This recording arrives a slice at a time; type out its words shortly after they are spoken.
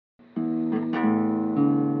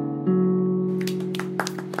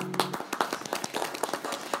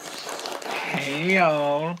Hey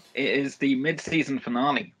y'all! It is the mid-season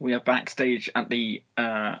finale. We are backstage at the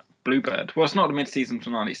Bluebird. Well, it's not the mid-season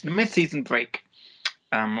finale. It's the mid-season break.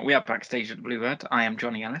 We are backstage at the Bluebird. I am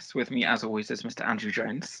Johnny Ellis. With me, as always, is Mr. Andrew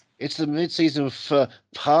Jones. It's the mid-season for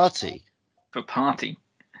party. For party.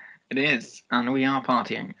 It is, and we are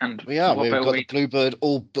partying. And We are. what We've better got way the Bluebird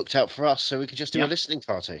all booked out for us, so we can just do a Yep. listening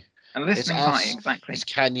party. A listening It's party, us, exactly. It's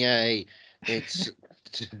Kanye. It's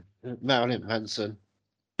Marilyn Manson.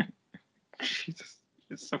 Jesus,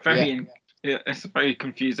 it's a very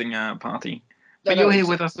confusing party. But No, you're here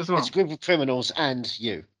with us as well. It's a group of criminals and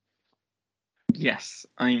you. Yes,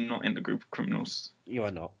 I'm not in the group of criminals. You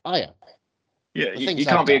are not. I am. Yeah, The you things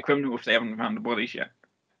can't I've be a done. criminal if they haven't found the bodies yet,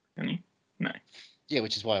 can you? No. Yeah,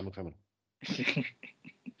 which is why I'm a criminal.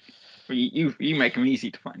 Well, you make them easy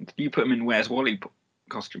to find. You put them in Where's Wally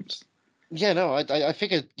costumes. Yeah, no, I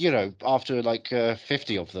figured, after like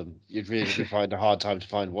 50 of them, you'd really find a hard time to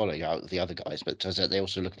find Wally out of the other guys, but it turns out they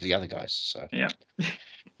also look at the other guys, so. Yeah.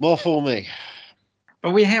 More for me.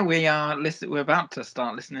 But we're here. We're about to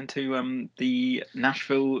start listening to the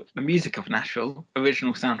music of Nashville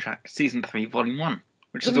original soundtrack, season 3, volume 1,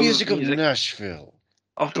 which The is all music of Nashville.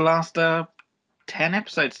 Of the last 10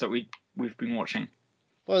 episodes that we've been watching.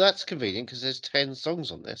 Well, that's convenient because there's 10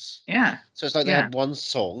 songs on this. Yeah. So it's like they had one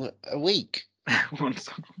song a week. One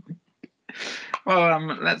song. Well,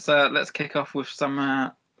 let's kick off with some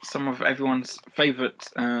of everyone's favourite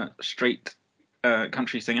straight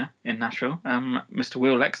country singer in Nashville, Mr.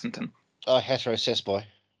 Will Lexington. Our hetero cis boy.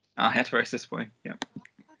 Our hetero cis boy. Yep.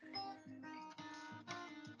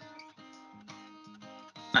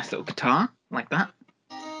 Nice little guitar like that.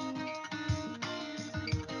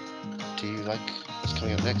 Do you like what's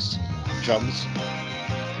coming up next? Drums,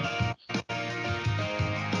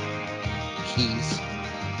 keys,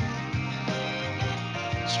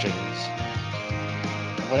 strings.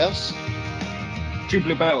 What else?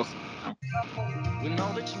 Tubular bells. Oh. When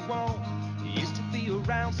all that you want is to be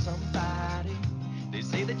around somebody. They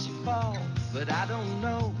say that you fall, but I don't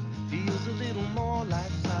know. Feels a little more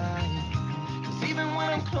like fire. 'Cause even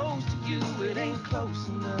when I'm close to you, it ain't close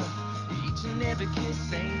enough. Each and every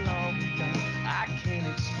kiss ain't long enough. I can't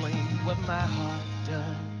explain what my heart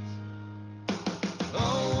does.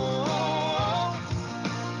 Oh,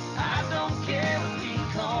 I don't care what we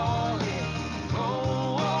call it.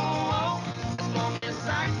 Oh, as long as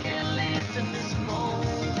I can live in this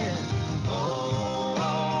moment.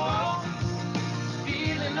 Oh,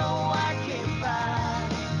 feeling, no, I can't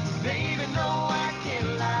buy. Baby, no, I can't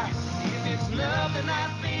lie. If it's love, then I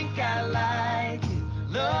think I like it.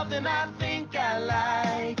 Love, then I think I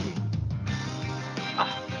like it.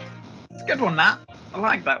 It's a good one, that. I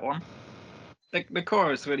like that one. The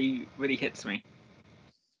chorus really hits me.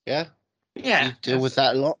 Yeah? Yeah. You deal with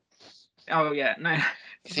that a lot? Oh, yeah. No, it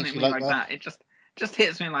doesn't hit me like that. It just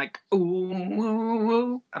hits me like,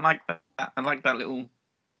 ooh. I like that. I like that little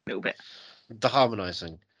bit. The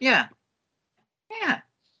harmonising. Yeah. Yeah?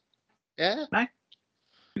 No?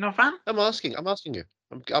 You're not a fan? I'm asking you.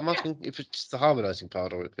 I'm asking if it's the harmonising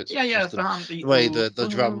part or if it's just the way the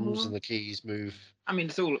drums and the keys move. I mean,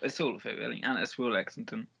 it's all of it, really. And it's Will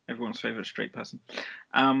Lexington, everyone's favourite straight person.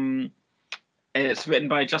 It's written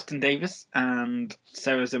by Justin Davis and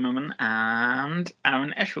Sarah Zimmerman and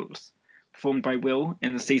Aaron Eschels. Performed by Will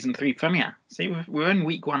in the season 3 premiere. See, we're in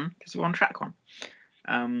week 1 because we're on track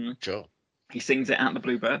 1. Sure. He sings it at the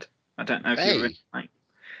Bluebird. I don't know if you're in, like.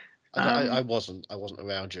 I wasn't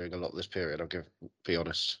around during a lot of this period. I'll be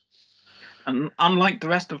honest. And unlike the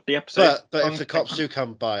rest of the episodes, but if the cops do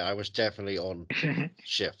come by, I was definitely on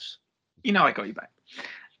shifts. You know, I got you back.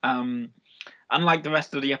 Unlike the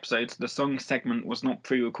rest of the episodes, the song segment was not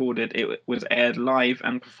pre-recorded. It was aired live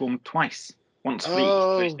and performed twice. Once for the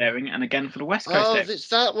East Coast airing and again for the West Coast airing. Oh, it's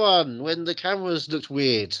that one when the cameras looked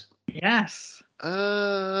weird. Yes. Oh,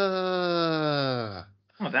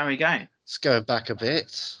 there we go. It's going back a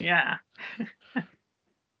bit. Yeah.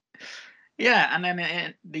 Yeah, and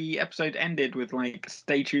then the episode ended with like,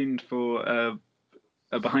 stay tuned for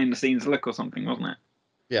a behind-the-scenes look or something, wasn't it?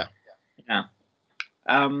 Yeah. Yeah.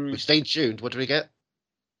 We stayed tuned. What did we get?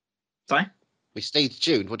 Sorry? We stayed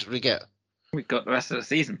tuned. What did we get? We got the rest of the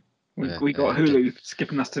season. We got Hulu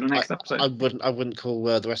skipping us to the next episode. I wouldn't call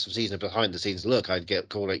the rest of the season a behind the scenes look. I'd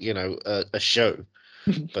call it a show.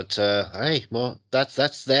 But hey,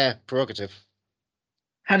 that's their prerogative.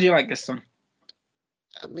 How do you like this song?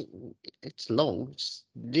 I mean, it's long. It's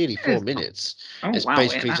nearly 4 minutes. It's wow,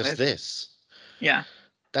 basically just this. Yeah.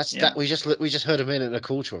 That we just heard a minute and a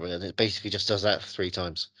quarter of it, and it basically just does that 3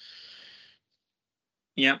 times.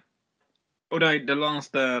 Yeah. Although the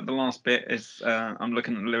last bit is I'm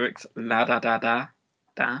looking at the lyrics, la da da da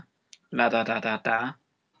da. La da da da da.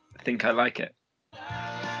 I think I like it.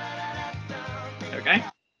 Okay.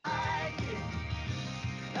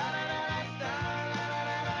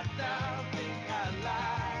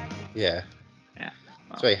 Yeah. Yeah.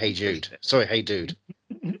 Well, Sorry, Hey we Jude. switched it. Sorry, Hey Dude.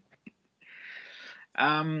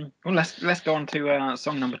 Well, let's go on to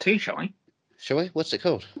song number 2, shall we? Shall we? What's it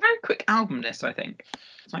called? Very quick album, this, I think.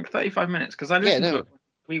 It's like 35 minutes because I Yeah, listened to no. it.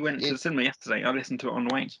 We went to the cinema yesterday. I listened to it on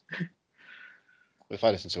the way. If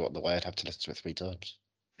I listened to it on the way, I'd have to listen to it 3 times.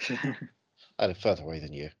 I live further away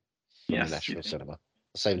than you from Yes, the you Nashville do. cinema.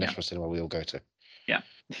 The same Yeah. Nashville cinema we all go to. Yeah.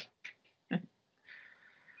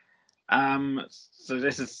 So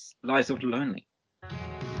this is Lies of the Lonely.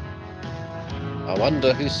 I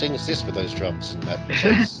wonder who sings this with those drums and that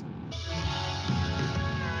bass.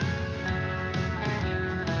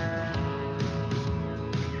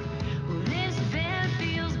 Well, this bed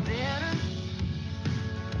feels better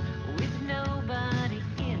with nobody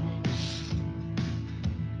in it.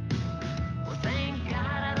 Well, thank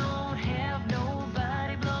God I don't have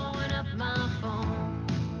nobody blowing up my phone.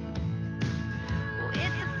 Well,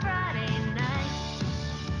 it's a Friday night,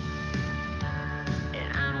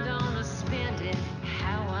 and I'm gonna spend it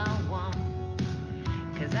how I want.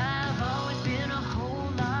 'Cause I've always been a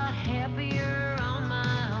whole lot happier on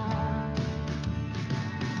my own.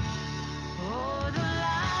 Oh, the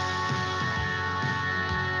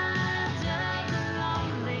lives of the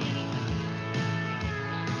lonely,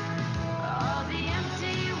 all the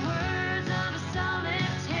empty words of a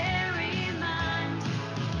solitary mind,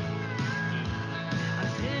 a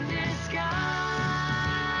thin disguise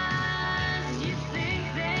you think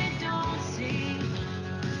they don't see,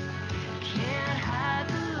 can't hide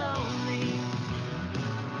the lonely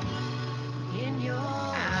in your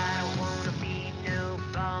eyes. I don't wanna be no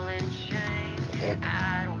ball and chain.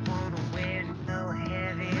 I don't wanna wear no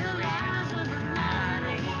heavy ring. I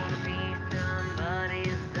don't wanna be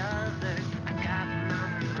somebody's other. I got my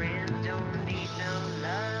friends, don't need no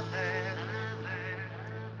lover.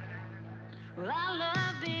 Well, I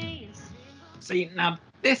love being single. See, now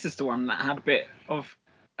this is the one that had a bit of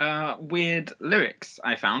weird lyrics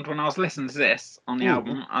I found when I was listening to this on the Ooh.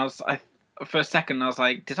 album. For a second I was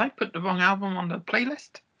like, did I put the wrong album on the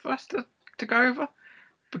playlist for us to go over?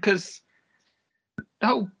 Because the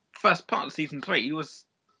whole first part of season 3 was,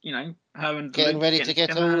 her and Getting Luke ready to get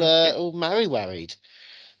together. all married.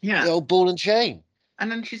 Yeah. The old ball and chain.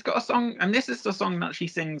 And then she's got a song, and this is the song that she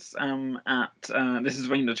sings this is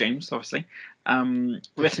Raina James, obviously,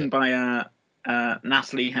 written by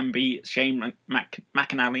Natalie Hemby, Shane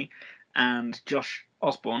McAnally, and Josh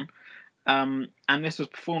Osborne. And this was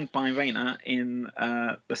performed by Raina in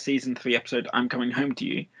the season 3 episode "I'm Coming Home to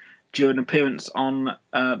You" during an appearance on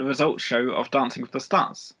the results show of Dancing with the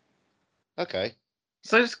Stars. Okay.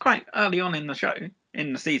 So it's quite early on in the show,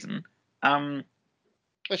 in the season.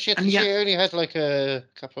 But she And yet- only had like a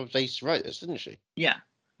couple of days to write this, didn't she? Yeah.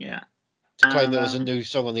 To claim there was a new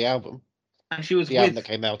song on the album. And she was The album that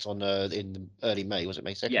came out on in early May. Was it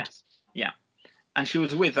May 2nd? Yes. Yeah. And she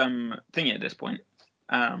was with Thingy at this point.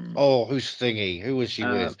 Oh, who's Thingy? Who was she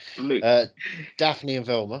with? Luke. Daphne and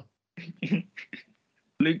Velma.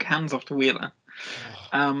 Luke hands off to Wheeler.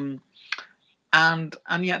 And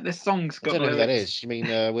yet this song's I got don't know who that lyrics. is. You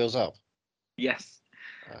mean Wheels Up? Yes.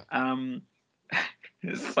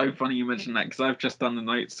 It's so funny you mentioned that because I've just done the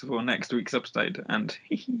notes for next week's episode, and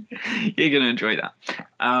you're gonna enjoy that.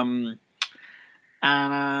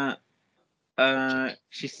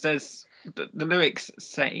 She says the lyrics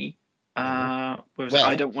say, Well,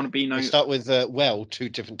 I don't want to be no. They start with well 2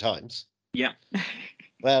 different times. Yeah.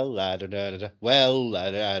 Well, la da da da. Well, la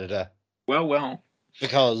da da da. Well.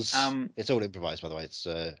 Because it's all improvised, by the way. It's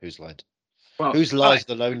whose line? Well, whose lies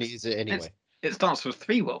the lonely is it anyway? It starts with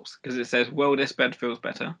 3 wells because it says, "Well, this bed feels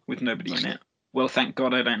better with nobody in it." Well, thank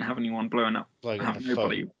God I don't have anyone blowing up. Blowing I up have my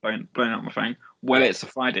nobody phone. blowing up my phone. Well, Yeah. it's a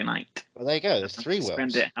Friday night. Well, there you go. There's 3 wells.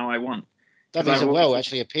 Spend it how I want. That means a well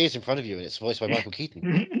actually appears in front of you, and it's voiced by Michael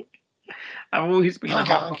Keaton. I've always been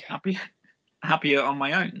happier on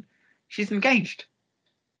my own. She's engaged.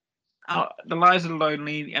 The lies of the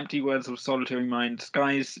lonely, the empty words of solitary mind,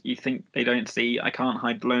 skies you think they don't see. I can't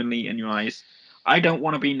hide lonely in your eyes. I don't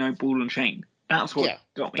want to be no ball and chain. That's what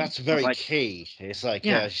got me. That's very key. It's like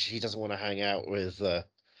she doesn't want to hang out with.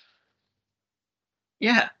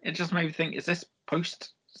 Yeah, it just made me think: is this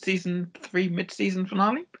post season 3 mid-season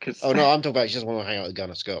finale? Because no, I'm talking about she doesn't want to hang out with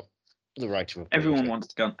Gunnar Scott, the writer of. Everyone wants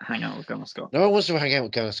to hang out with Gunnar Scott. No one wants to hang out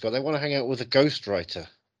with Gunnar Scott. They want to hang out with the ghostwriter,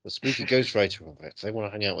 the spooky ghostwriter of it. They want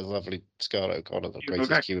to hang out with lovely Scarlett O'Connor, the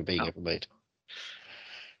greatest human being ever made.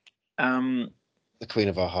 The queen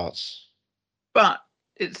of our hearts. But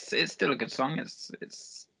it's still a good song.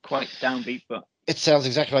 It's quite downbeat, but It sounds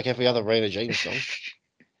exactly like every other Raina James song.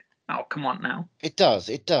 oh, come on now. It does.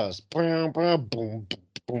 It does. Boom, boom, boom,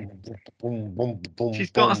 boom, boom, boom, boom,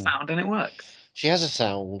 She's got a boom. sound and it works. She has a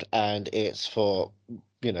sound, and it's for,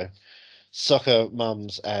 you know, soccer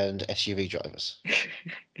mums and SUV drivers.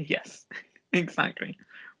 Yes, exactly.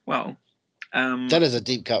 Well, That is a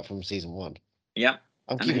deep cut from season 1. yeah,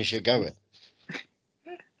 I'm and keeping it's- shit going.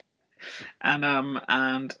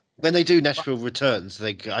 and When they do Nashville returns,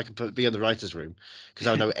 I can be in the writers' room because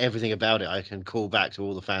I know everything about it. I can call back to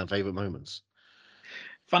all the fan favorite moments.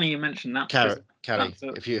 funny you mentioned that because Callie, that's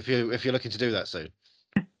a if you're looking to do that soon,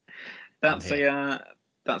 that's here.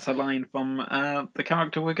 a line from the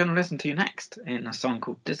character we're going to listen to next in a song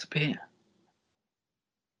called "Disappear."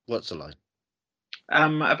 What's the line?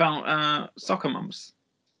 About soccer mums,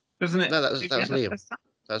 isn't it? No, that was Did you get Liam. that?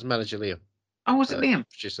 That was manager Liam. Oh, was it Liam?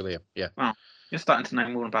 Producer Liam. Yeah. Wow, you're starting to know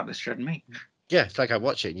more about this show than me. Yeah, it's like I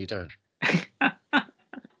watch it and you don't.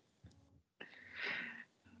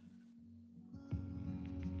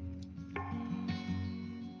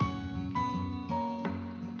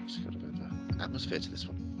 Just got a bit of atmosphere to this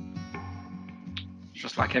one.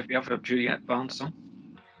 Just like every other Juliet Barnes song.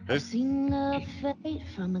 Who? I've seen love fade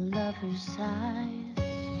from a lover's eyes.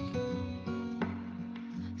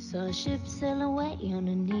 Saw a ship sail away on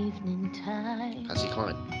an evening tide. Patsy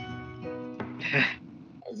Cline.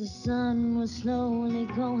 As the sun was slowly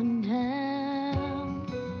going down,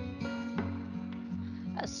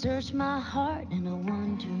 I searched my heart and I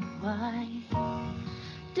wondered why.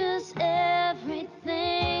 Does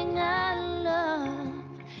everything I love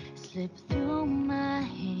slip through my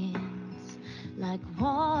hands like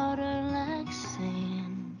water, like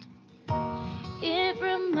sand? It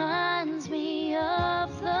reminds me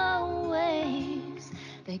of the waves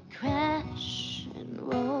that crash and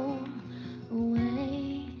roll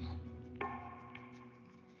away.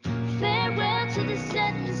 Farewell to the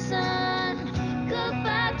setting sun.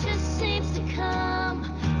 Goodbye just seems to come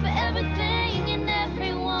for everything and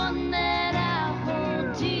everyone that I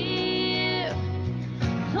hold dear.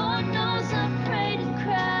 Lord knows I've prayed and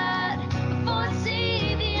cried before I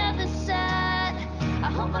see the other side.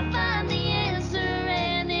 I hope I find the answer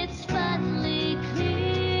and it's finally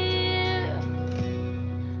clear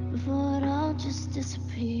before it all just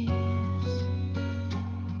disappears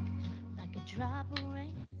like a drop of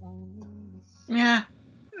rain falling in the sea. Yeah,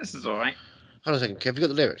 this is all right. Hold on a second. Have you got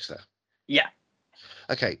the lyrics there? Yeah.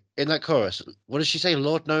 Okay. In that chorus, what does she say?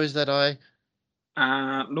 Lord knows that I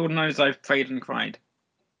Lord knows I've prayed and cried.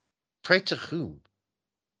 pray to whom?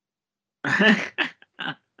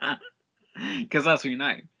 Because as we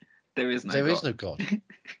know, there is no There God. is no God.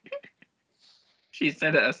 She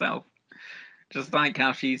said it herself. Just like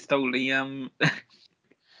how she stole the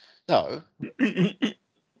No.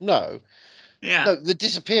 No. yeah. No, the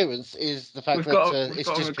disappearance is the fact We've that got we've it's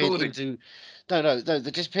got a disappeared recording. into. No.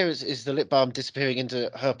 The disappearance is the lip balm disappearing into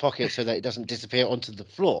her pocket so that it doesn't disappear onto the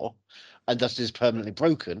floor, and thus is permanently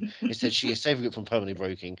broken. Instead, she is saving it from permanently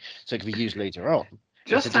breaking so it can be used later on.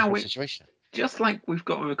 Just it's a how different we situation. just like we've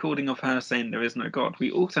got a recording of her saying there is no God, we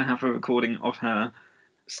also have a recording of her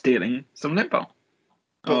stealing some lip balm.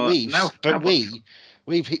 But we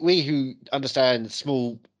we who understand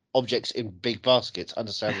small objects in big baskets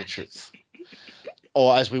understand the truth,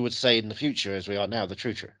 or as we would say in the future, as we are now, the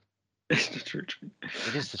true truth. It's the true.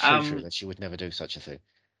 It is the true truth that she would never do such a thing.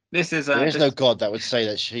 This is There is no God that would say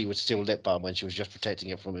that she would steal lip balm when she was just protecting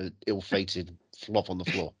it from an ill-fated flop on the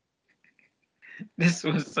floor. This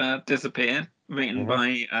was Disappear, written Mhm.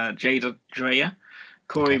 by Jada Dreyer,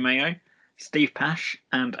 Corey Mayo, Steve Pash,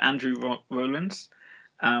 and Andrew Rowlands.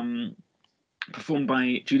 Performed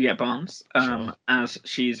by Juliet Barnes, Sure. as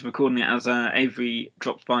she's recording it as Avery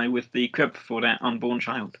drops by with the crib for their unborn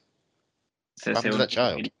child. It says What happened to here on that the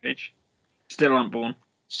child? page. Still unborn.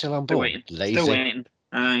 Still unborn. waiting. Lazy. Still waiting.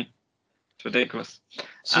 It's ridiculous.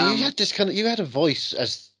 So you had this you had a voice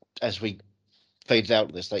as we faded out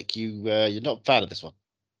of this, like you're not a fan of this one.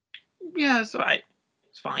 Yeah, it's alright.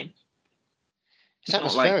 It's fine. It's not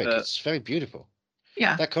like atmospheric. the- It's very beautiful.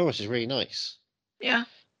 Yeah, That chorus is really nice. yeah.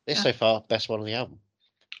 This Yeah. so far, best one on the album.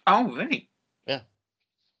 Oh, really? Yeah.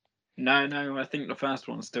 No, I think the first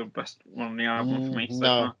one's still the best one on the album for me so No.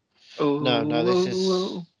 far. Oh, No, this is.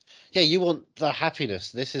 oh. Yeah, you want the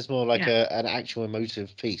happiness. This is more like Yeah. an actual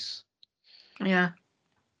emotive piece. Yeah.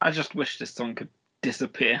 I just wish this song could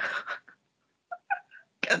disappear.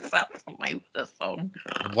 Because that's the name of the song.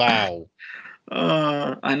 Wow.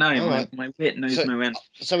 I know, All right. my wit knows So- no end.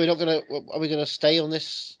 So we're not gonna. Are we gonna stay on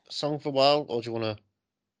this song for a while, or do you want to?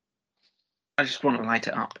 I just want to light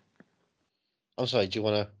it up. I'm sorry. Do you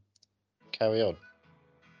want to carry on?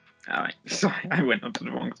 All right. Sorry, I went on to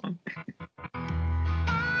the wrong song.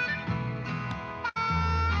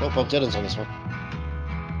 Oh, Bob Dylan's on this one.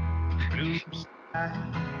 Blue sky,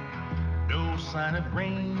 no sign of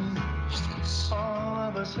rain. All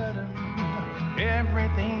of a sudden,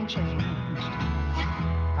 everything changed.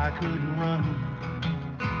 I couldn't run,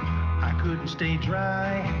 I couldn't stay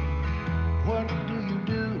dry. What do you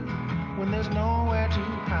do when there's nowhere to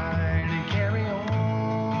hide and carry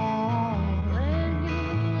on? When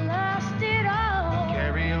you lost it all.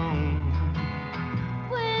 Carry on,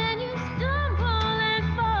 When you stumble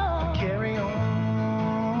and fall. carry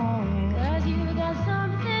on. 'Cause you got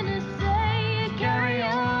something to say. Carry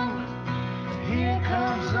on, here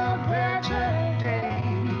comes a better day.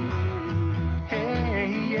 Hey,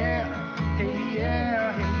 yeah, hey,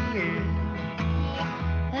 yeah, hey, yeah.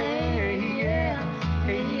 Hey, yeah,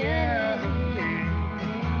 hey, yeah, hey,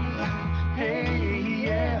 yeah. Hey,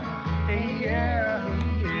 yeah, hey, yeah.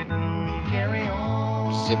 Carry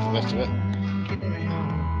on. Zip the rest of it. Carry on.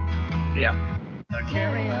 Yeah.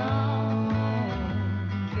 Carry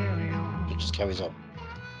on. Carry on. It just carries on.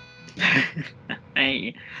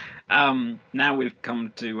 Hey. Now we've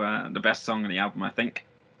come to the best song on the album, I think.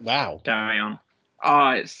 Wow. Carry On. Oh,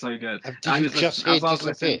 it's so good. Did I you was just listening- hear as I was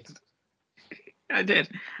listening disappear? I did.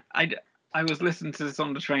 I was listening to this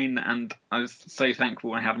on the train, and I was so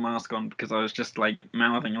thankful I had a mask on because I was just like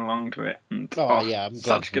mouthing along to it. And Oh, yeah, I'm glad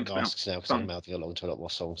such for good film. masks now because fun. I'm mouthing along to a lot more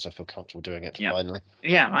songs. I feel comfortable doing it Yeah. finally.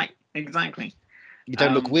 Yeah, right. Exactly. You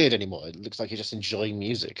don't look Um, weird anymore. It looks like you're just enjoying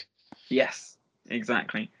music. Yes,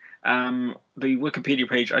 exactly. The Wikipedia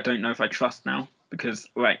page, I don't know if I trust now because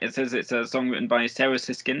it says it's a song written by Sarah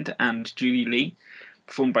Siskind and Julie Lee,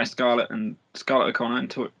 performed by Scarlett O'Connor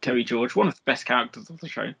and Terry George, one of the best characters of the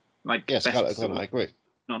show. Like Yeah, best Scarlett sort O'Connor, I of agree.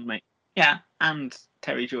 non-main. Yeah, and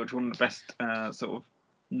Terry George, one of the best sort of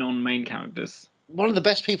non-main characters. One of the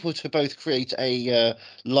best people to both create a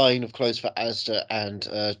line of clothes for Asda and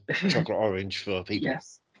chocolate orange for people.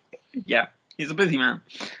 Yes. Yeah, he's a busy man.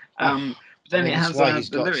 Oh, But then I mean, it that's has why he's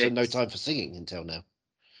the got lyrics. no time for singing until now.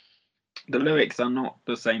 The lyrics are not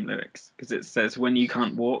the same lyrics because it says when you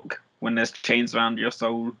can't walk, when there's chains around your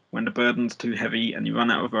soul, when the burden's too heavy and you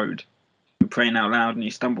run out of road, you're praying out loud and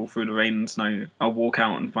you stumble through the rain and snow. I'll walk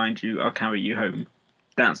out and find you. I'll carry you home.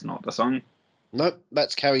 That's not the song. Nope,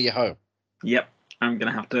 let's carry you home. Yep, I'm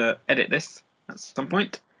gonna have to edit this at some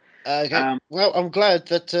point. Okay. Well, I'm glad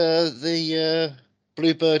that the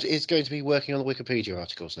Bluebird is going to be working on the Wikipedia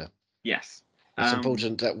articles now. Yes. It's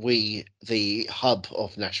important that we, the hub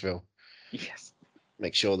of Nashville, Yes.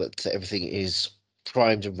 make sure that everything is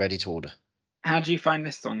primed and ready to order. How do you find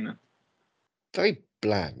this song then? Very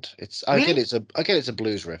bland. Really? It's a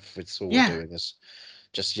blues riff. It's all Yeah. we're doing is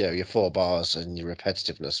just your 4 bars and your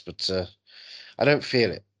repetitiveness, but I don't feel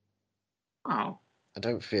it. Oh. I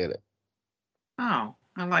don't feel it. Oh.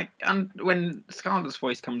 And when Scarlett's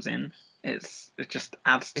voice comes in, it just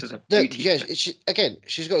adds to the No, beauty. yeah, of it.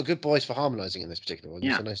 she's got a good voice for harmonizing in this particular one. Yeah.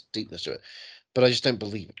 There's a nice deepness to it, but I just don't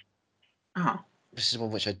believe it. Oh. This is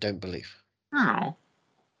one which I don't believe. Oh.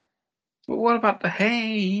 But what about the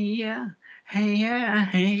hey yeah, hey yeah,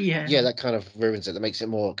 hey yeah? Yeah, that kind of ruins it. That makes it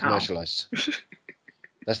more commercialized.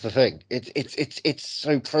 That's the thing. It's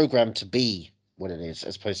so programmed to be what it is,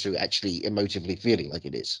 as opposed to actually emotively feeling like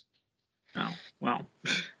it is. Oh, well.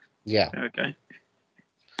 Yeah. Okay.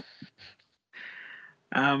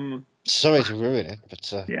 Sorry to ruin it,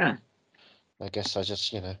 but Yeah. I guess I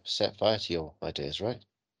just set fire to your ideas, right?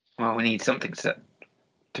 Well, we need something to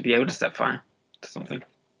be able to set fire to something.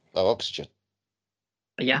 Oh, oxygen.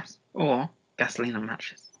 Yes, or gasoline and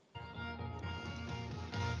matches.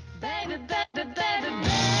 Baby, baby, baby, baby,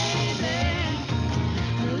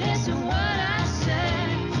 listen what I say.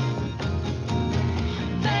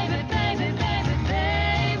 Baby, baby, baby,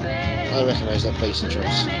 baby, I recognise that bass and let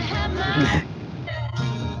drums. me have my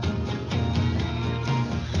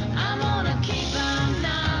I'm gonna keep on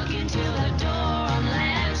knocking till the door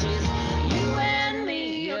unlatches. You and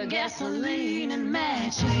me, your gasoline and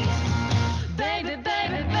matches. Baby,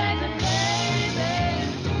 baby, baby, baby,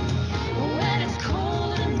 when it's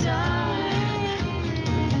cold and dark.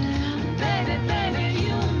 Baby, baby,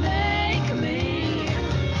 you make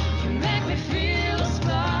me feel a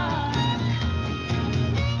spark.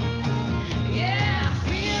 Yeah, I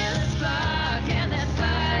feel a spark and that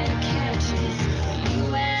fire catches. You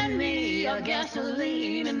and me are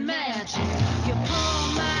gasoline and matches. You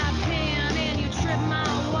pull my pin and you trip my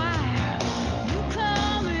wire. You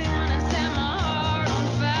come in and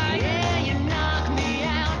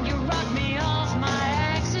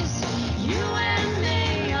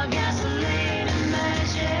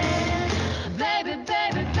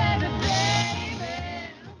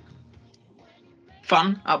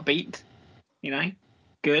fun, upbeat,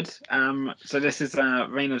 good. So this is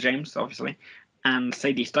Raina James, obviously, and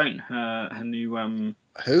Sadie Stone, her new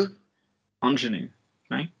Who? ingenue,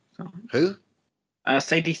 right? So, Who?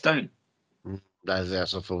 Sadie Stone.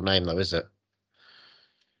 That's a full name, though, is it?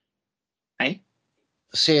 Hey.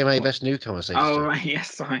 CMA What? Best Newcomer, Sadie Oh Stone. right,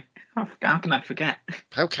 yes. Sorry. How can I forget?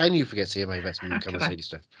 How can you forget CMA Best Newcomer, could I? Sadie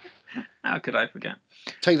Stone? How could I forget?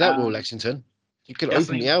 Take that, Will Um, Lexington. You can yes,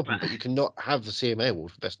 open the I- album, but you cannot have the CMA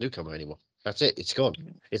award for Best Newcomer anymore. That's it. It's gone.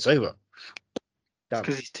 It's over. It's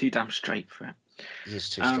because he's too damn straight for it. He is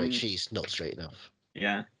too straight. She's not straight enough.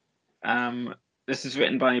 Yeah. This is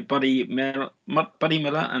written by Buddy Miller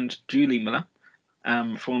and Julie Miller.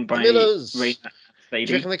 Formed by Millers! Raina and Sadie.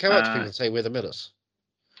 Do you reckon they come out to people and say we're the Millers?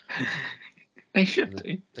 They should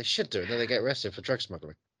do. They should do, and then they get arrested for drug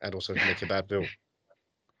smuggling and also make a bad bill.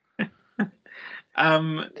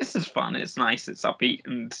 This is fun. It's nice. It's upbeat,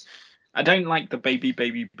 and I don't like the baby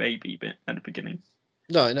bit at the beginning.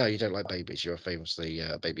 No, you don't like babies. You're a famously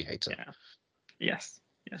baby hater. Yeah.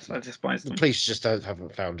 Yes, I despise The them. police just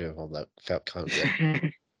haven't found him on that felt count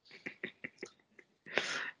yet.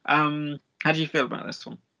 How do you feel about this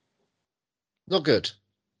one? Not good.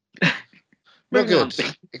 Not Moving on.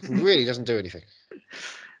 good. It really doesn't do anything.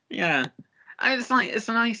 Yeah, it's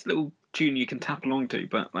a nice little tune you can tap along to,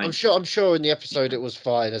 but like I'm sure in the episode it was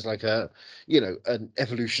fine as like a an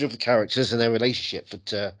evolution of the characters and their relationship,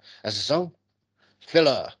 but as a song,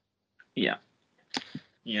 filler. Yeah.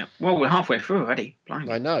 Well, we're halfway through already.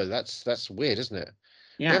 Blimey. I know that's weird, isn't it?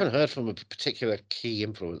 We Yeah. haven't heard from a particular key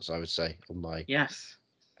influence, I would say, on my. Yes.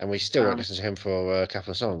 And we still won't listen to him for a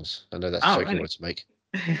couple of songs. I know that's a joke you really? wanted to make.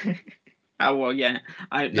 Oh well, yeah.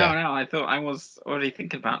 No, Yeah. I thought I was already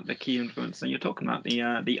thinking about the key influence, and you're talking about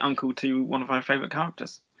the uncle to one of our favourite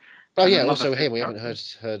characters. Oh And yeah, another also him. favourite We haven't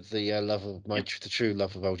character. heard the love of the true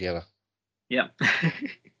love of Old Yeller. Yeah.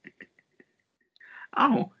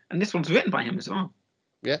 Oh, and this one's written by him as well.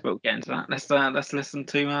 Yeah. We'll get into that. Let's listen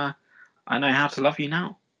to I Know How to Love You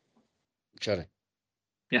Now. Johnny,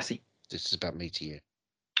 Yesy. this is about me to you.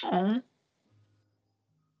 Oh.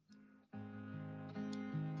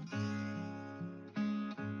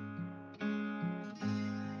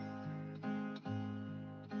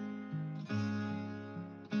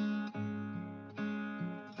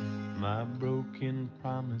 My broken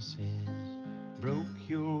promises broke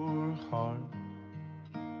your heart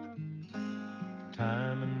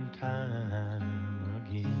time and time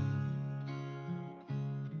again.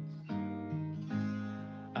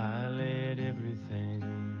 I let everything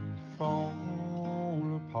fall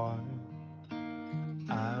apart.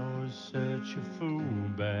 I was such a fool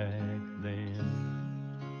back then.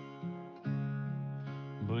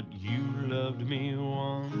 But you loved me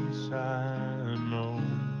once, I know.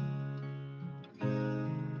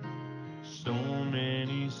 So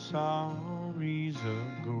many sorries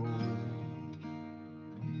ago.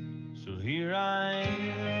 So here I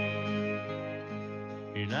am,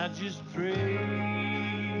 and I just pray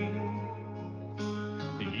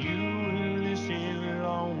that you will listen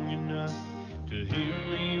long enough to hear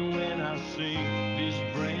me when I say this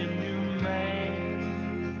brand new man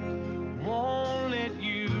won't let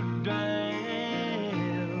you down.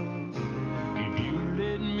 If you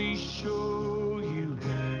let me show you,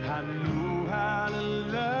 I know how to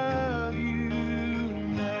love you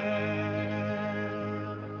now.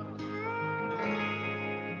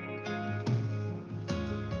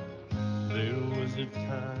 There was a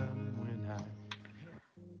time when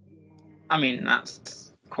I mean,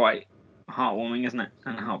 that's quite heartwarming, isn't it?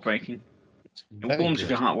 And heartbreaking. It Very warms good.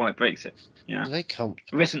 your heart while it breaks it. Yeah. They come.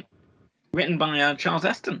 Written by Charles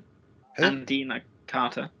Eston Who? and Dina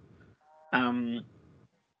Carter. Who,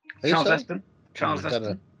 Charles sorry? Eston. Charles I don't know.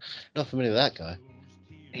 Eston. Not familiar with that guy.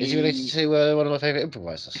 Is he related to one of my favourite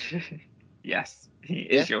improvisers? Yes, he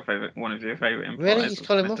is one of your favourite improvisers. Really? He's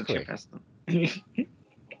Colin Mr. Mockery? Chip Eston.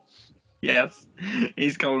 Yes,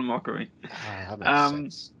 he's Colin Mockery. Ah, that makes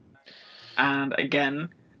sense. And again,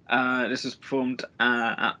 this was performed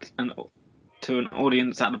to an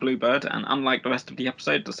audience at the Bluebird, and unlike the rest of the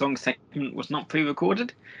episode, the song segment was not pre-recorded.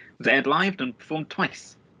 It was aired live and performed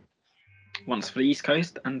twice. Once for the East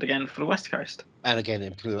Coast and again for the West Coast. And again,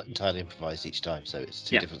 entirely improvised each time, so it's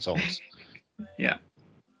two different songs. Yeah.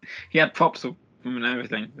 He had props with him and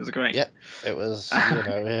everything. It was great. Yep, it was,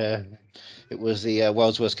 it was the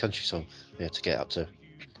world's worst country song we had to get up to.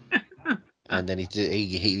 And then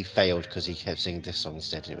he failed because he kept singing this song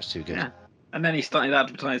instead, and it was too good. Yeah. And then he started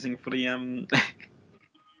advertising for the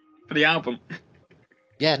for the album.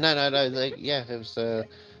 Yeah, no. It was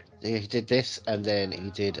He did this, and then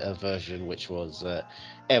he did a version which was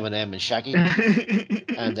Eminem and Shaggy,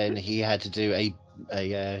 and then he had to do a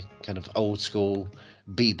kind of old school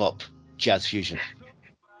bebop jazz fusion.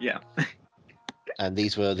 Yeah. And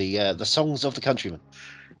these were the songs of the countrymen.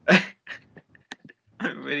 I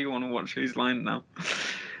really want to watch Who's Line now.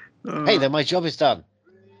 Hey, then my job is done.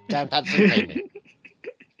 Dan Patterson paid me.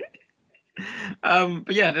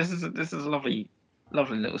 But yeah, this is a lovely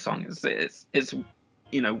little song. It's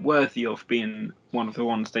worthy of being one of the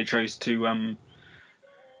ones they chose to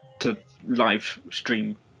live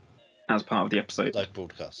stream as part of the episode. Live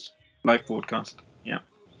broadcast. Live broadcast. Yeah.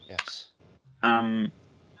 Yes. I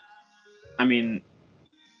mean,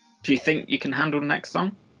 do you think you can handle the next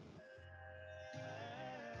song?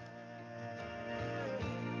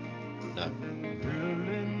 No. Girl,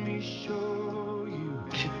 let me show you.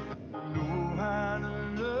 Know how to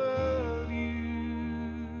love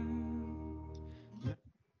you.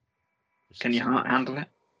 Can you handle it?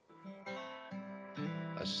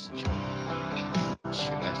 That's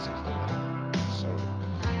gymnastics. Sorry.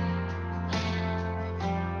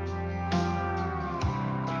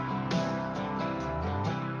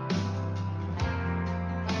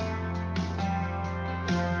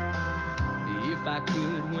 If I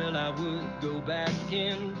could, well, I would go back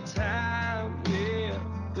in time, yeah,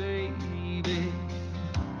 baby.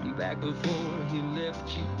 Back before he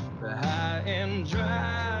left you high and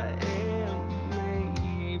dry, and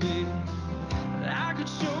maybe I could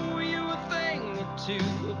show you a thing or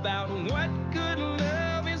two about what good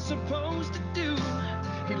love is supposed to do.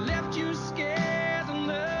 He left you scared to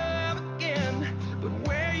love again, but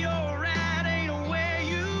where you're at ain't where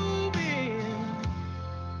you've been.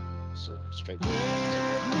 So straight. Let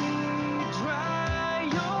me dry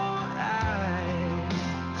your eyes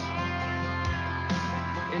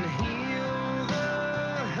and heal the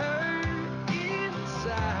hurt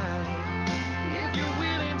inside. If you're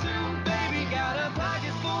willing to, baby, got a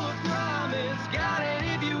pocket full of promise. Got it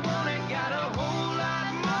if you want it, got a whole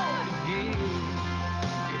lot more to give.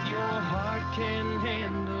 If your heart can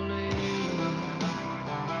handle it.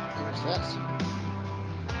 So that's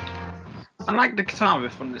I like the guitar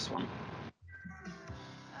riff on this one.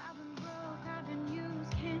 I've been broke, I've been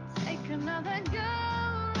used, can't take another go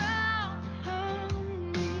round,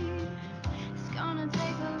 honey. It's gonna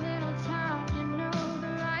take a little time to know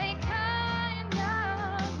the right kind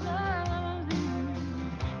of loving.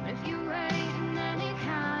 But if you wait in any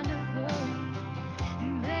kind of hurry,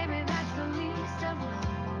 baby, that's the least of my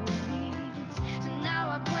worries. So now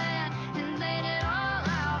I plan and laid it all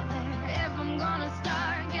out there. If I'm gonna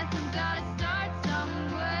start, guess I've gotta start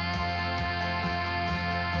somewhere.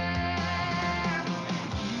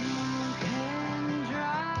 You can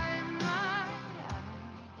drive my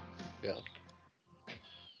yeah.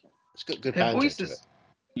 It's got good Their banjo to it. voices,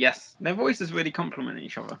 yes, their voices really complement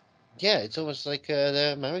each other. Yeah, it's almost like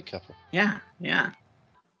they're a married couple Yeah.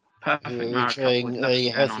 Perfect who are married couple with enjoying nothing a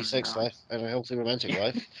going healthy on in sex their life lives. and a healthy romantic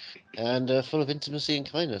life, and full of intimacy and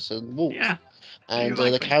kindness and warmth. Yeah, And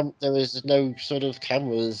exactly. there is no sort of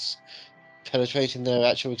cameras penetrating their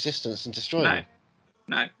actual existence and destroying them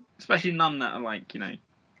No, especially none that are like in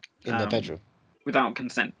their bedroom. without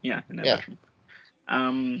consent. Yeah, in their Yeah.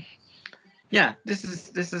 bedroom. Yeah, this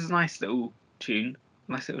is a nice little tune,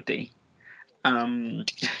 nice little D.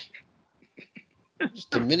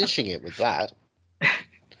 Just diminishing it with that.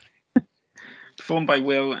 Performed by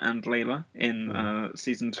Will and Layla in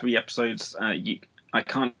season 3 episodes. I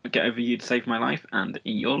Can't Get Over You to Save My Life, and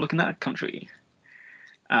You're Looking at a Country.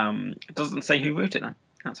 It doesn't say who wrote it though.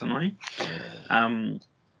 That's annoying.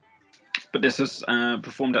 But this was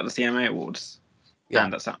performed at the CMA Awards Yeah.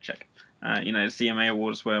 and at Soundcheck. The CMA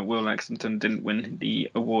Awards where Will Lexington didn't win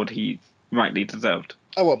the award he rightly deserved.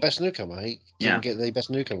 Oh, what, Best Newcomer? He Yeah. didn't get the Best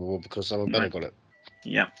Newcomer award because someone better got it.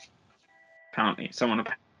 Yeah. Apparently, someone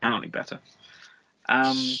apparently better.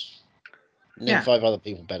 Name yeah. 5 other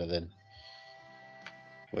people better than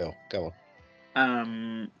Will. Go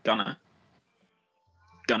on. Gunner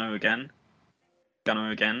again.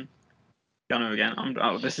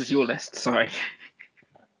 This is your list. Sorry.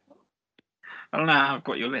 I don't know how I've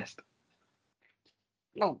got your list.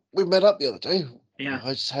 No, we met up the other day. Yeah.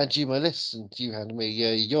 I just handed you my list, and you handed me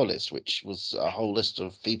your list, which was a whole list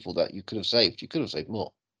of people that you could have saved. You could have saved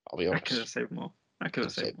more. I'll be honest. I could have saved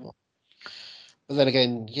more. But then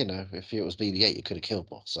again, if it was BB-8, you could have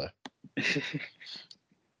killed more. So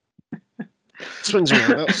swings and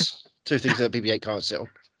roundabouts. 2 things that BB-8 can't sit on.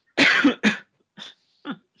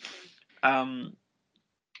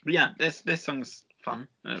 But yeah, this song's fun.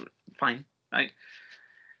 Fine.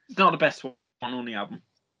 It's not the best one on the album,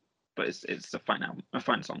 but it's a fine album, a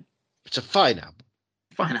fine song. It's a fine album.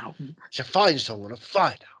 Fine album. It's a fine song on a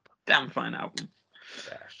fine album. Damn fine album.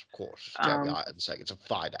 Yes, of course. Jeremy Um, Irons saying it's a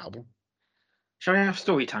fine album. Shall we have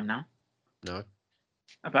story time now? No.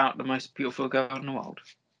 About the most beautiful girl in the world.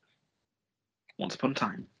 Once upon a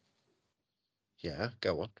time. Yeah,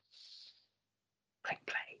 go on. Play.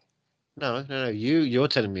 No. You're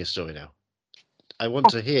telling me a story now. I want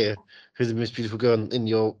to hear who the most beautiful girl in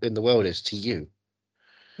the world is to you.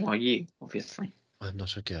 Well, you, obviously. I'm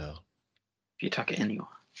not a girl. If you tuck it in, you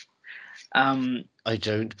are. I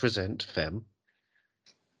don't present femme.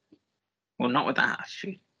 Well, not with that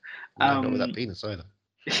attitude. No, not with that penis either.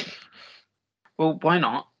 Well, why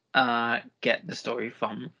not get the story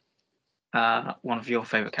from one of your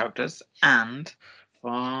favourite characters and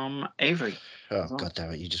from Avery. Oh, as well. God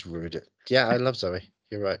damn it, you just ruined it. Yeah, I love Zoe.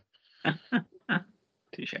 You're right.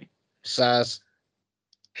 Touche. Saz.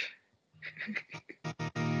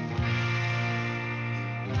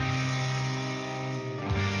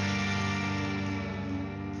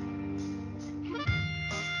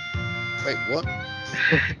 Wait, what?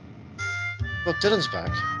 Well, Dylan's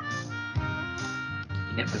back.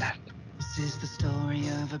 He never left. This is the story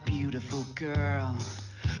of a beautiful girl,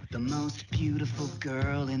 the most beautiful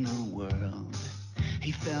girl in the world.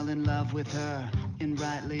 He fell in love with her, and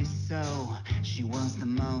rightly so. She was the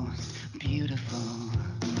most beautiful.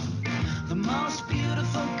 The most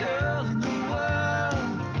beautiful girl in the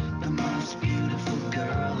world. The most beautiful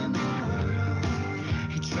girl in the world.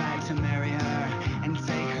 He tried to marry her and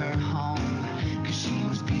take her home, 'cause she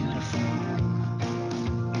was beautiful.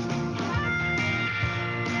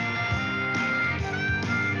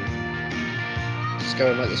 It's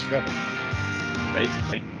going like this forever.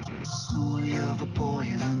 Basically. Story of a boy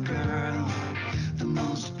and a girl, the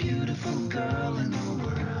most beautiful girl in the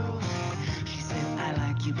world. She said, I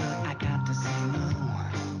like you, but I got to say no.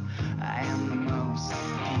 I am the most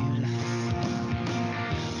beautiful.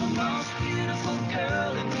 The most beautiful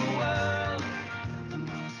girl in the world. The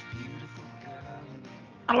most beautiful girl in the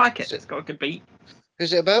world. I like it. It's got a good beat.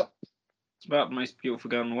 Who's it about? It's about the most beautiful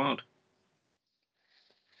girl in the world.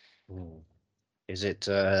 Is it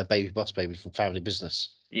Baby Boss Baby from Family Business?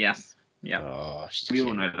 Yes. Yeah. Oh, she's We all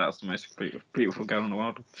cute. know that's the most beautiful girl in the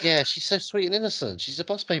world. Yeah, she's so sweet and innocent. She's a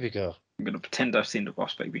Boss Baby girl. I'm going to pretend I've seen the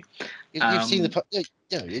Boss Baby. You've seen the...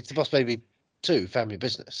 No, it's the Boss Baby 2, Family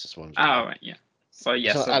Business. That's one. Oh, right, yeah. So, It's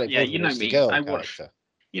yes, not Alec yeah, Baldwin, you know it's the me. girl I watch. character.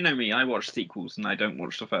 You know me. I watch sequels and I don't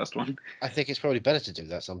watch the first one. I think it's probably better to do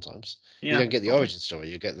that sometimes. Yeah. You don't get the origin story,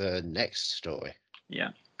 you get the next story. Yeah.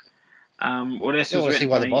 Well, this You don't was want to see written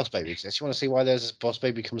why by... the Boss Baby exists. You want to see why there's this Boss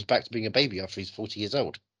Baby comes back to being a baby after he's 40 years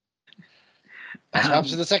old. That's what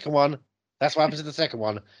happens in the second one. That's what happens in the second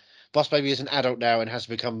one. Boss Baby is an adult now and has to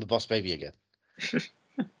become the Boss Baby again.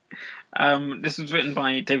 This was written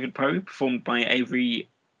by David Poe, performed by Avery,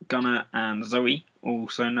 Gunnar, and Zoe,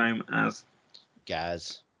 also known as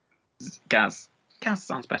Gaz. Gaz. Gaz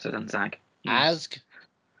sounds better than Zag. Azg.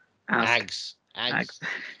 Ags. Ags.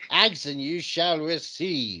 Ags, and you shall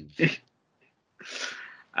receive.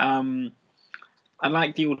 I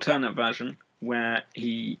like the alternate version where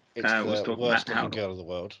he It's was the talking worst about how. looking girl in the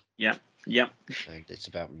world. Yep. And it's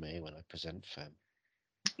about me when I present femme.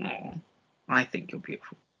 Oh, I think you're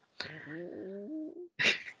beautiful.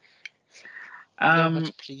 You know how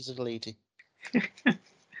to please a lady. Do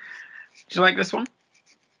you like this one?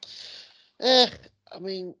 I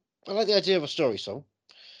mean, I like the idea of a story song.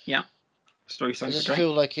 Yeah. Story I songs just are great.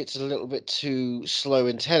 feel like it's a little bit too slow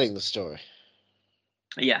in telling the story.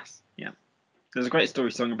 Yes. Yeah. There's a great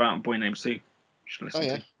story song about a boy named Sue. You should listen Oh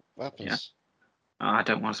yeah, to. what happens? I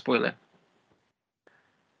don't want to spoil it.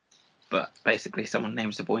 But basically, someone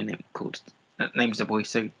names the boy names the boy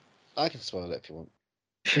Sue. I can spoil it if you want.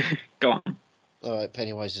 Go on. All right,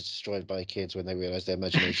 Pennywise is destroyed by kids when they realise their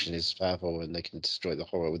imagination is powerful and they can destroy the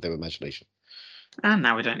horror with their imagination. And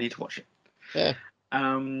now we don't need to watch it. Yeah.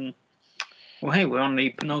 Well, hey, we're on the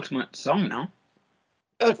penultimate song now.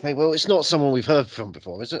 Okay, well, it's not someone we've heard from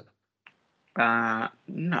before, is it? No,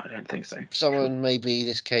 I don't think so. Someone maybe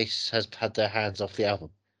this case has had their hands off the album.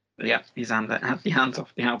 Yeah, his hand had the hands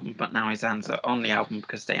off the album, but now his hands are on the album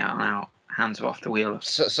because they are now hands are off the wheel.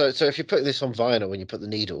 So if you put this on vinyl, when you put the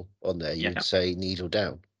needle on there, Yeah. you'd say needle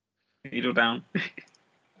down. Needle down.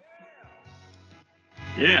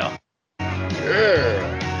 Yeah.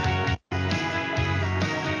 Yeah.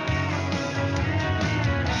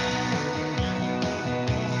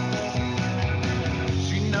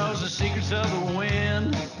 She knows the secrets of the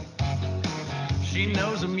wind. She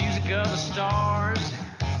knows the music of the stars.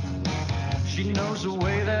 She knows the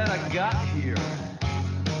way that I got here.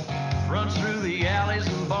 Runs through the alleys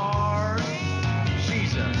and bars.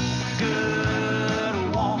 She's a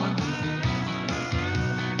good woman.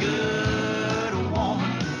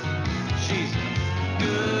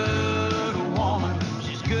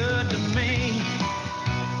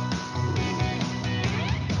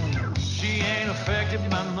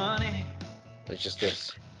 it's just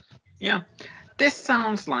this. Yeah. This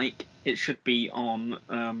sounds like it should be on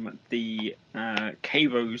the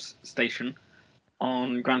K-Rose station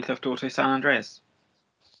on Grand Theft Auto San Andreas.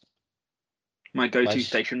 My go-to Nice.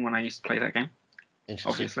 station when I used to play that game, Interesting.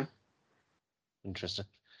 obviously. Interesting.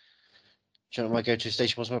 Do you know what my go-to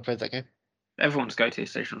station was when I played that game? Everyone's go-to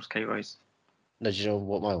station was K-Rose. No, do you know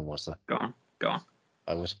what my one was though? Go on.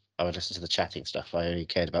 I would listen to the chatting stuff. I only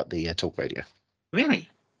cared about the talk radio. Really?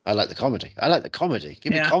 I like the comedy.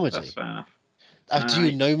 Give me Yeah, comedy. that's fair enough. Do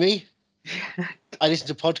you know me? I listen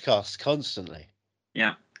to podcasts constantly.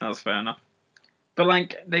 Yeah, that's fair enough. But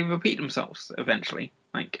like, they repeat themselves eventually.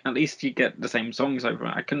 Like, at least you get the same songs over.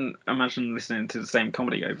 I couldn't imagine listening to the same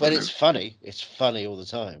comedy over. But and it's over. funny. It's funny all the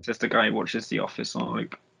time. Just a guy who watches The Office on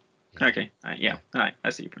loop. Yeah. Okay, yeah, all right, I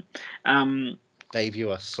see your point. Dave,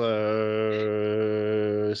 you are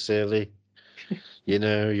so silly. You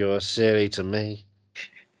know, you're silly to me.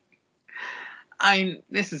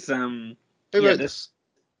 This is Who yeah, wrote this?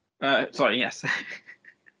 Sorry, yes.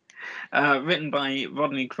 Written by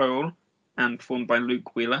Rodney Crowell and performed by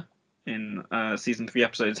Luke Wheeler in season 3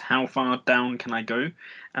 episodes How Far Down Can I Go?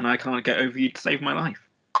 And I Can't Get Over You to Save My Life,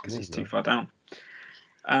 because he's too far down.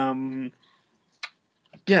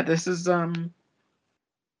 Yeah, this is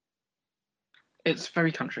it's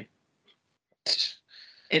very country.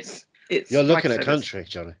 It's You're like looking I at said, country,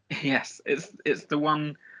 Johnny. Yes, it's the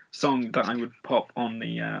one song that I would pop on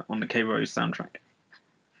the K-Rose soundtrack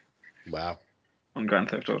Wow. on Grand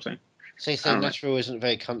Theft Auto. So you say Nashville isn't a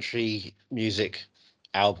very country music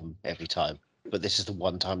album every time, but this is the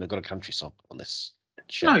one time they've got a country song on this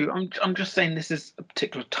show. No, I'm just saying this is a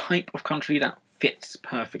particular type of country that fits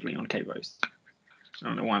perfectly on K-Rose. I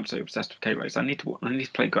don't know why I'm so obsessed with K-Rose. I need to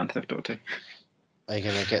play Grand Theft Auto. Are you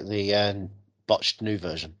going to get the botched new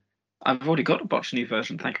version? I've already got a botched new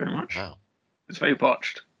version. Thank you very much. Wow. It's very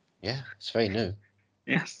botched. Yeah, it's very new.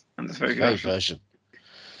 Yes, and it's very It's good. very actually. version.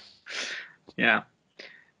 Yeah,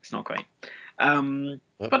 it's not great. Well,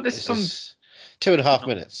 But this song is 2.5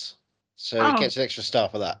 minutes, so it Oh. gets an extra star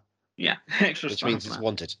for that, yeah, extra which stuff. means it's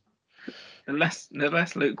wanted. The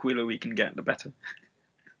less Luke Wheeler we can get, the better.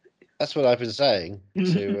 That's what I've been saying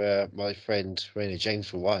to my friend Raina James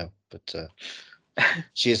for a while, but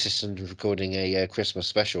she insisted on recording a Christmas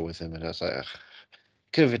special with him, and I was like, ugh.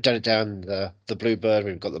 Could have done it down the Bluebird.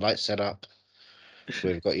 We've got the lights set up.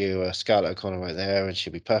 We've got you Scarlett O'Connor right there, and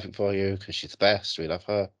she'll be perfect for you because she's the best. We love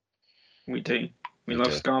her. We do. We We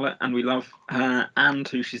love do. Scarlett, and we love her and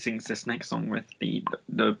who she sings this next song with, the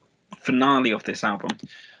finale of this album.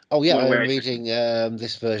 Oh yeah, Where I'm reading.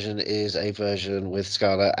 This version is a version with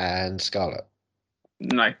Scarlett and Scarlett.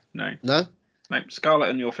 No. No. Scarlett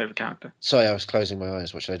and your favourite character. Sorry, I was closing my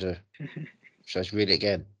eyes. What should I do? Should I read it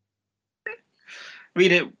again?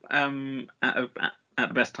 Read it at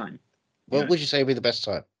the best time. What would you say would be the best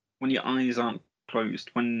time? When your eyes aren't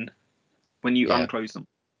closed. When you Yeah. unclose them.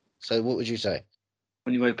 So what would you say?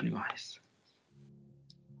 When you open your eyes.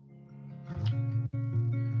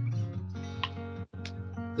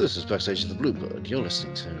 This is Backstage at the Bluebird. You're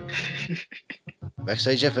listening to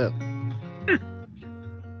Backstage FM.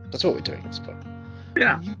 That's what we're doing at this point.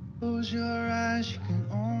 Yeah. When you close your eyes, you can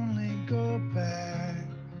only go back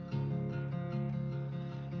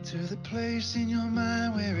to the place in your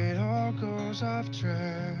mind where it all goes off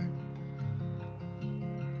track.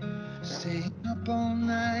 Staying up all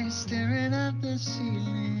night, staring at the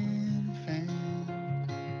ceiling fan.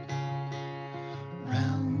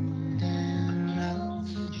 Round and round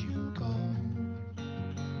you go.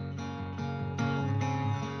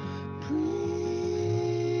 Breathe,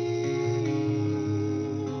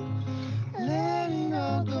 let it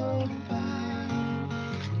all go by.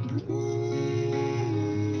 Breathe,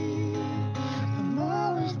 I'm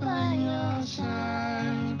always by your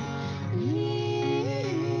side.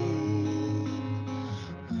 Leave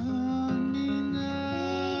on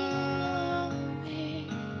me.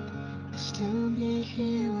 Still be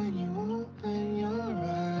here when you open your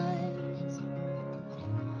eyes.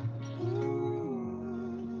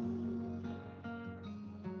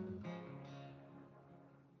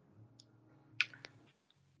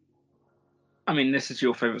 I mean, this is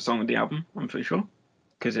your favourite song of the album, I'm pretty sure.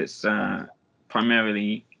 Because it's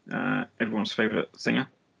primarily everyone's favourite singer.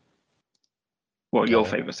 Well, your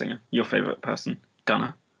Gunner. favourite singer. Your favourite person,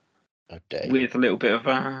 Gunner. How dare you? With a little bit of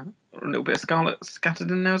Scarlett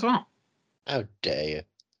scattered in there as well. How dare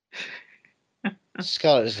you?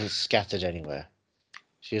 Scarlett isn't scattered anywhere.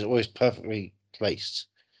 She is always perfectly placed,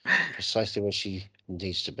 precisely where she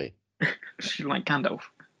needs to be. She's like Gandalf.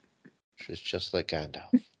 She's just like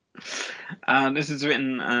Gandalf. This is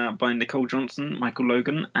written by Nicole Johnson, Michael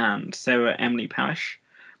Logan, and Sarah Emily Parrish,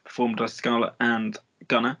 performed as Scarlet and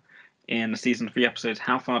Gunner in the season 3 episode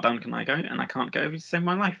How Far Down Can I Go? And I Can't Go to Save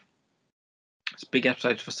My Life. It's a big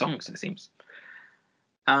episode for songs, it seems.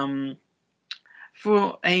 For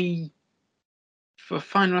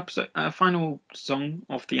final episode, final song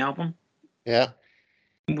of the album. Yeah.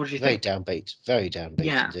 What do you Very think? downbeat. Very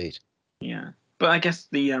downbeat indeed. Yeah, but I guess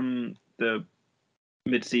the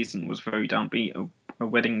mid-season was very downbeat. A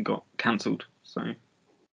wedding got cancelled, so,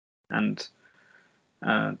 and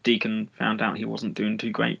Deacon found out he wasn't doing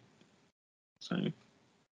too great, so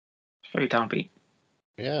it's very downbeat.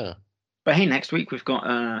 Yeah. But hey, next week we've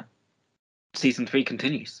got season 3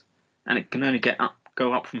 continues, and it can only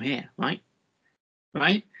go up from here, right?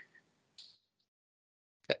 Right?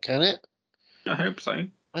 Can it? I hope so.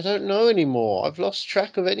 I don't know anymore. I've lost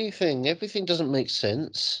track of anything. Everything doesn't make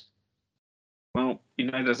sense. Well,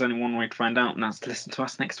 there's only one way to find out, and that's to listen to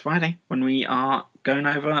us next Friday when we are going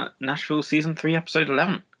over Nashville season 3, episode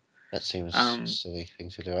 11. That seems a silly thing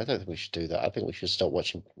to do. I don't think we should do that. I think we should start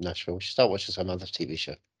watching Nashville. We should start watching some other TV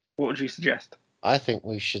show. What would you suggest? I think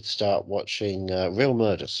we should start watching Real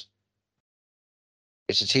Murders.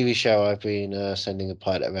 It's a TV show I've been sending a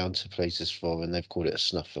pilot around to places for, and they've called it a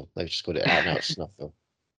snuff film. They've just called it out and out snuff film.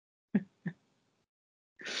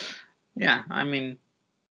 Yeah, I mean,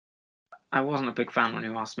 I wasn't a big fan when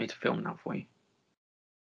you asked me to film that for you.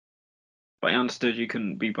 But I understood you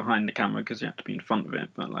couldn't be behind the camera because you had to be in front of it,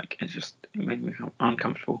 but it made me feel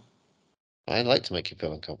uncomfortable. I like to make you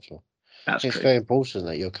feel uncomfortable. That's It's true. very important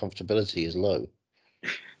that your comfortability is low.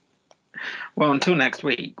 Well, until next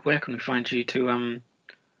week, where can we find you to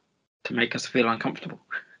make us feel uncomfortable?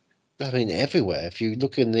 I mean, everywhere. If you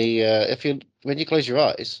look in the, when you close your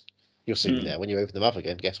eyes, you'll see me there. When you open them up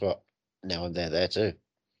again, guess what? Now I'm there too.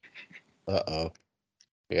 Uh-oh.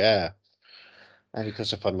 Yeah. And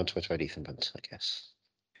because I'm on Twitter at Ethan Bunt, I guess.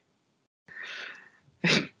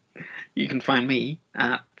 You can find me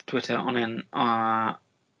at Twitter at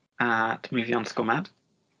movie_mad.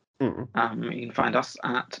 You can find us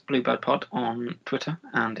at Bluebird Pod on Twitter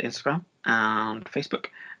and Instagram and Facebook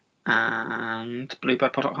and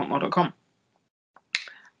bluebirdpod.hotmail.com.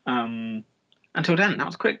 Until then, that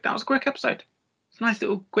was a quick episode. It's a nice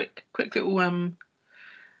little quick little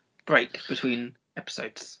break between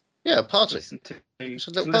episodes. Yeah, a party. Listen to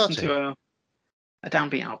a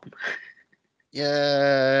downbeat album. Yay.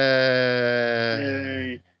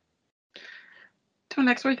 Till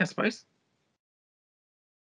next week, I suppose.